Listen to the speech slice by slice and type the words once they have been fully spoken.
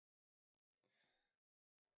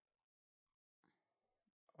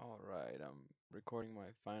All right, I'm recording my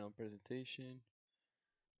final presentation.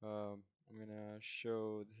 I'm gonna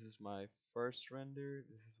show this is my first render.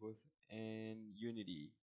 This is was in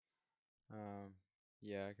Unity. Um,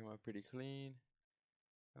 yeah, I came out pretty clean.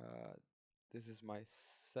 Uh, this is my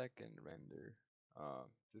second render.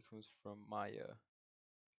 This one's from Maya,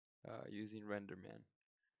 using RenderMan.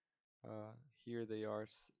 Uh, Here they are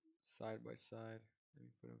side by side. Let me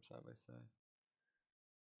put them side by side.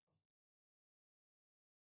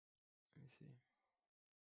 Let me see.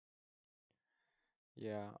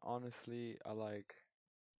 Yeah, honestly, I like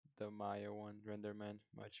the Maya one, RenderMan,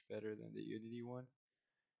 much better than the Unity one.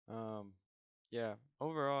 Um, yeah,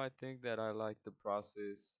 overall, I think that I like the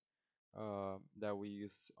process that we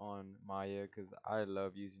use on Maya because I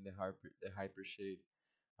love using the Hypershade.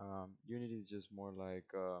 Unity is just more like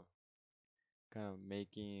kind of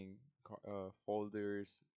making folders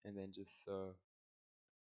and then just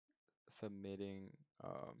submitting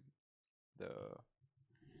the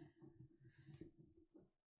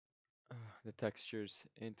the textures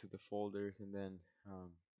into the folders and then um,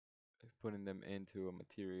 putting them into a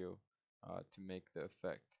material to make the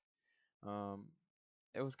effect. Um,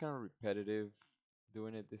 it was kind of repetitive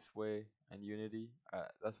doing it this way and Unity.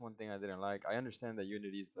 That's one thing I didn't like. I understand that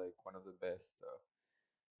Unity is like one of the best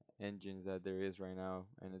engines that there is right now,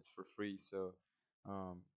 and it's for free. So,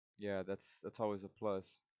 um, yeah, that's always a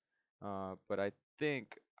plus. But I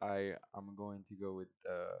think I'm going to go with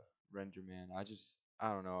RenderMan.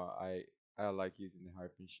 I don't know. I like using the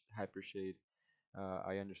Hypershade.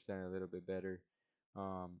 I understand it a little bit better.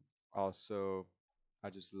 Um, Also, I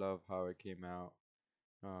just love how it came out.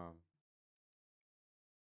 Um,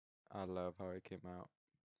 I love how it came out.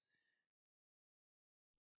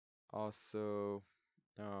 Also,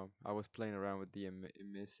 I was playing around with the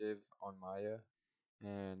emissive on Maya,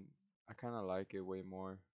 and I kind of like it way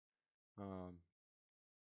more. Um,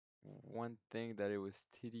 One thing that it was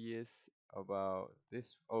tedious about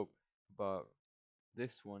about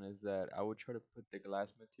this one is that I would try to put the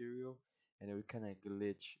glass material, and it would kind of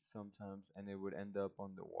glitch sometimes, and it would end up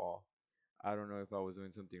on the wall. I don't know if I was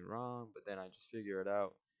doing something wrong, but then I just figure it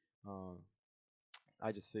out. Um,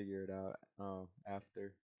 I just figure it out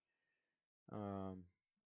after. Um,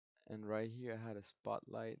 and right here I had a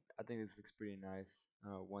spotlight. I think this looks pretty nice.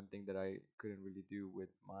 One thing that I couldn't really do with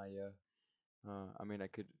Maya. I mean, I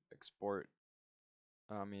could export.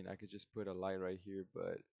 I mean, I could just put a light right here,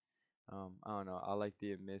 but I don't know. I like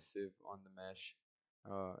the emissive on the mesh,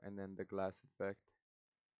 and then the glass effect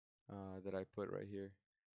that I put right here.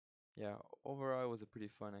 Yeah, overall it was a pretty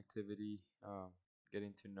fun activity.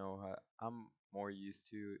 Getting to know how I'm more used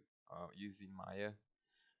to using Maya,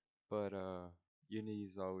 but Unity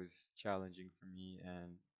is always challenging for me,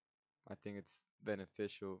 and I think it's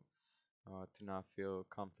beneficial to not feel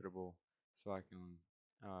comfortable so I can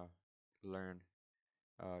uh, learn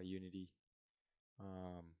Unity.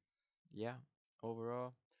 Um, yeah,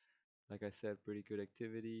 overall, like I said, pretty good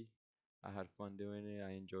activity. I had fun doing it.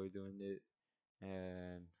 I enjoyed doing it,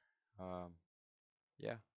 and um,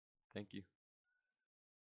 yeah, thank you.